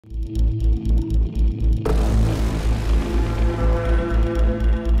Hello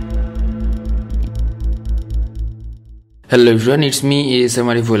everyone, it's me ASM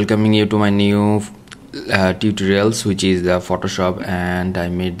Arif welcoming you to my new tutorials, which is the Photoshop, and I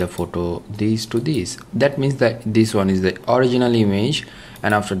made the photo this to this. That means that this one is the original image,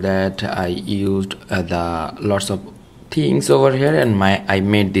 and after that I used the lots of things over here and I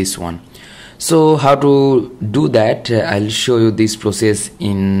made this one. So how to do that, I'll show you this process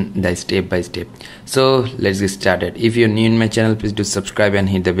in the step by step. So let's get started. If you're new in my channel, please do subscribe and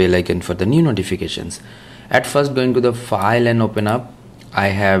hit the bell icon for the new notifications. At first, going to the file and open up. I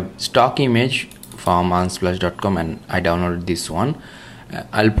have stock image from unsplash.com and I downloaded this one.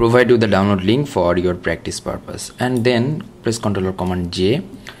 I'll provide you the download link for your practice purpose, and then press Ctrl or Command J.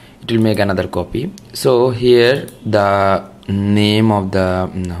 It will make another copy. So here the name of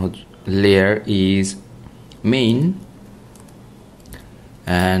the layer is main,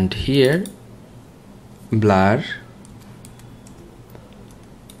 and here blur,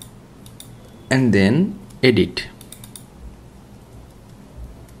 and then edit.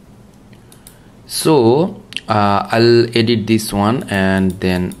 So I'll edit this one and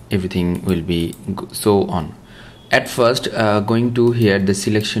then everything will be so on. At first, going to here the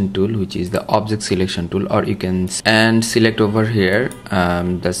selection tool, which is the object selection tool, or you can and select over here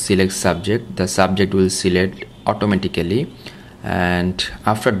the select subject. The subject will select automatically, and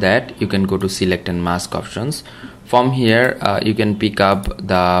after that you can go to select and mask options. From here you can pick up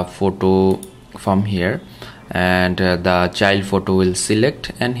the photo from here, and the child photo will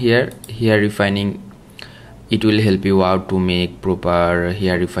select, and here refining, it will help you out to make proper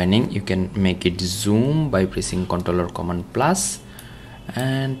hair refining. You can make it zoom by pressing Ctrl or Command plus,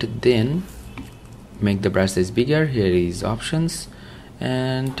 and then make the brush size bigger. Here is options,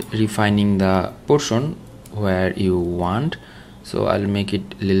 and refining the portion where you want. So I'll make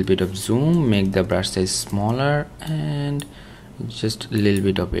it a little bit of zoom, make the brush size smaller, and just a little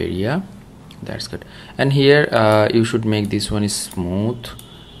bit of area. That's good. And here you should make this one is smooth,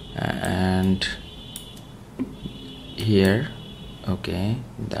 and here, okay,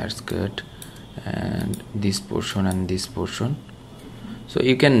 that's good, and this portion and this portion, so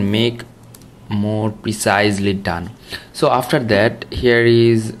you can make more precisely done. So after that, here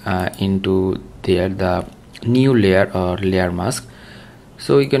is into there the new layer or layer mask.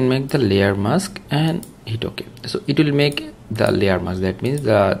 So you can make the layer mask and hit OK. So it will make the layer mask. That means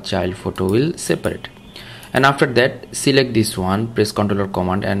the child photo will separate. And after that, select this one, press Ctrl or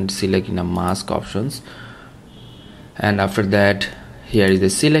Command and select in the mask options. And after that, here is the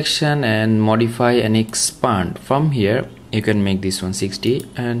selection and modify and expand. From here you can make this one 60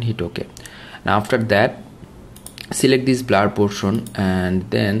 and hit OK. And after that, select this blur portion and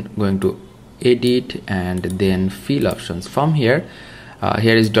then going to edit and then fill options. From here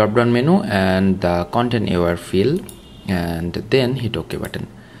here is drop down menu and the content aware fill, and then hit OK button.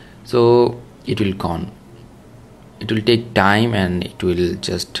 So it will gone. It will take time and it will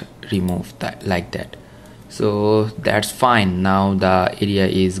just remove that like that. So that's fine. Now the area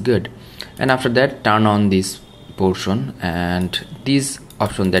is good. And after that, turn on this portion and this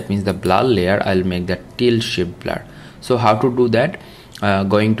option, that means the blur layer, I'll make the tilt shift blur. So how to do that?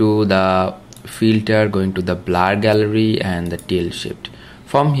 Going to the filter, going to the blur gallery and the tilt shift.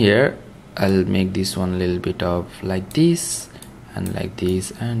 From here I'll make this one a little bit of like this and like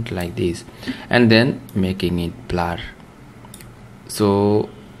this and like this, and then making it blur. So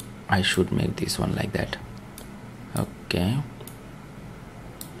I should make this one like that. Okay,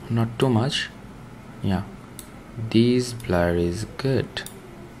 not too much. Yeah, this blur is good,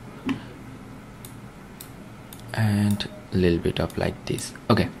 and a little bit of like this.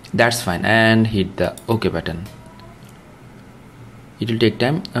 Okay, that's fine, and hit the OK button. It will take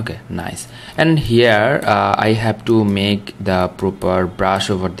time. Okay, nice. And here I have to make the proper brush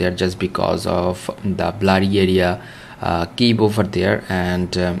over there just because of the blurry area keep over there,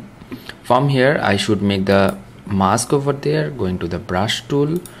 and from here I should make the mask over there, going to the brush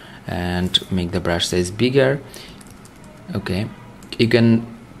tool and make the brush size bigger. Okay, you can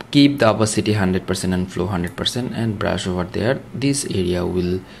keep the opacity 100% and flow 100% and brush over there. This area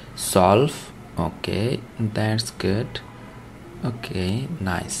will solve. Okay, that's good. Okay,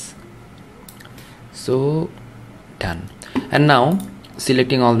 nice. So done. And now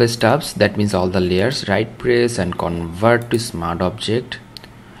selecting all the stuffs, that means all the layers, right press and convert to smart object,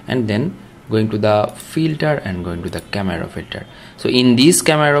 and then going to the filter and going to the camera filter. So in this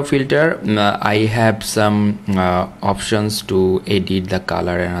camera filter I have some options to edit the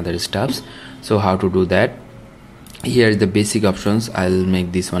color and other stuffs. So how to do that? Here is the basic options. I'll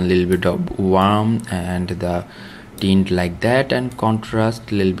make this one a little bit of warm and the tint like that, and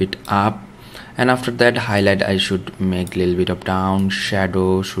contrast a little bit up. And after that, highlight I should make a little bit of down,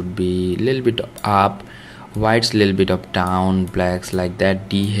 shadow should be a little bit up, whites a little bit of down, blacks like that,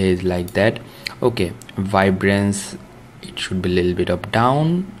 dehaze like that. Okay, vibrance, it should be a little bit of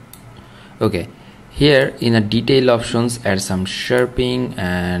down. Okay, here in a detail options, add some sharpening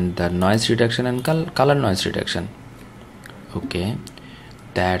and the noise reduction and color noise reduction. Okay,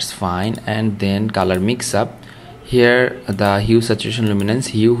 that's fine. And then color mix up, here the hue, saturation, luminance,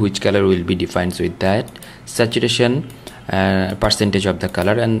 hue, which color will be defined with that, saturation, percentage of the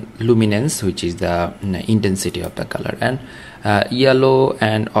color, and luminance, which is the intensity of the color, and yellow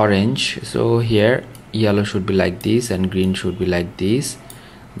and orange. So here yellow should be like this and green should be like this.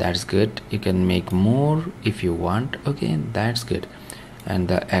 That's good. You can make more if you want. Okay, that's good. And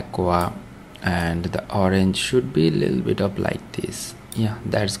the aqua and the orange should be a little bit of like this. Yeah,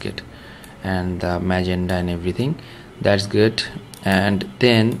 that's good. And the magenta and everything, that's good. And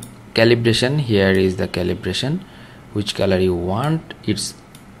then calibration, here is the calibration, which color you want, it's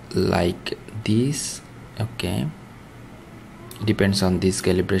like this. Okay, depends on this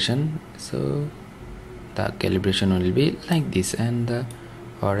calibration, so the calibration will be like this. And the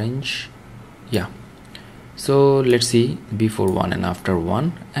orange, yeah. So let's see before one and after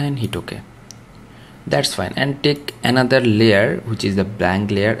one, and hit OK. That's fine. And take another layer, which is the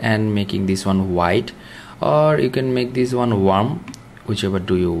blank layer, and making this one white, or you can make this one warm, whichever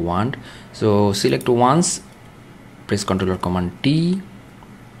do you want. So select once, press Ctrl or Command T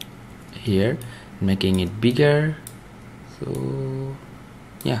here, making it bigger. So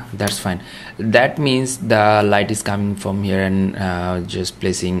yeah, that's fine. That means the light is coming from here and just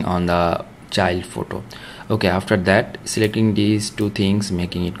placing on the child photo. Okay, after that, selecting these two things,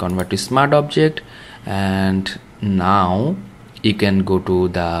 making it convert to smart object. And now you can go to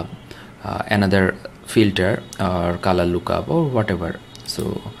the another filter or color lookup or whatever.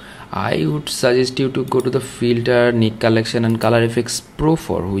 So I would suggest you to go to the filter, Nik Collection and Color Effects Pro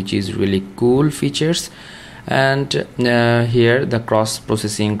 4, which is really cool features. And here the cross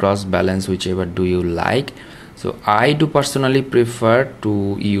processing, cross balance, whichever do you like. So I do personally prefer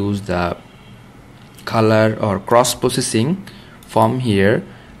to use the color or cross processing from here.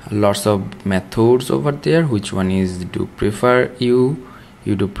 Lots of methods over there, which one is do prefer you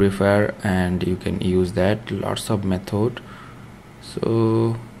do prefer, and you can use that, lots of method.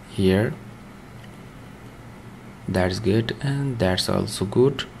 So here that's good, and that's also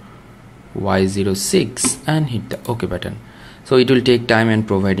good. Y06 and hit the OK button. So it will take time and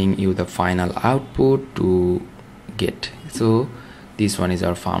providing you the final output to get. So this one is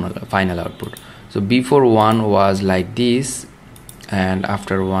our final output. So before one was like this, and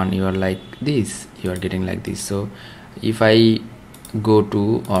after one you are like this, you are getting like this. So if I go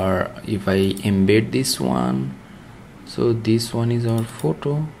to, or if I embed this one, so this one is our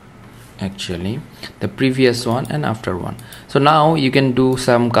photo, actually the previous one and after one. So now you can do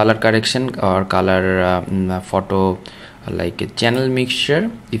some color correction or color photo, like a channel mixture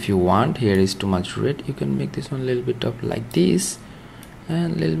if you want. Here is too much red, you can make this one a little bit of like this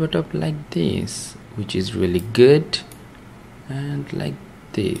and a little bit of like this, which is really good, and like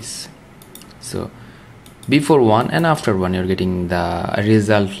this. So before one and after one, you're getting the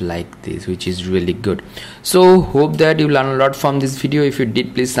result like this, which is really good. So hope that you learn a lot from this video. If you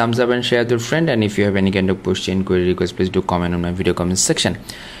did, please thumbs up and share with your friend. And if you have any kind of question, query, request, please do comment on my video comment section.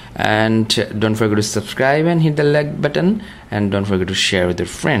 And don't forget to subscribe and hit the like button, and don't forget to share with your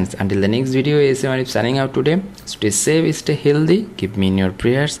friends. Until the next video, ASM Arif signing out today. Stay safe, stay healthy, keep me in your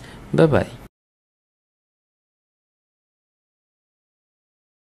prayers. Bye bye.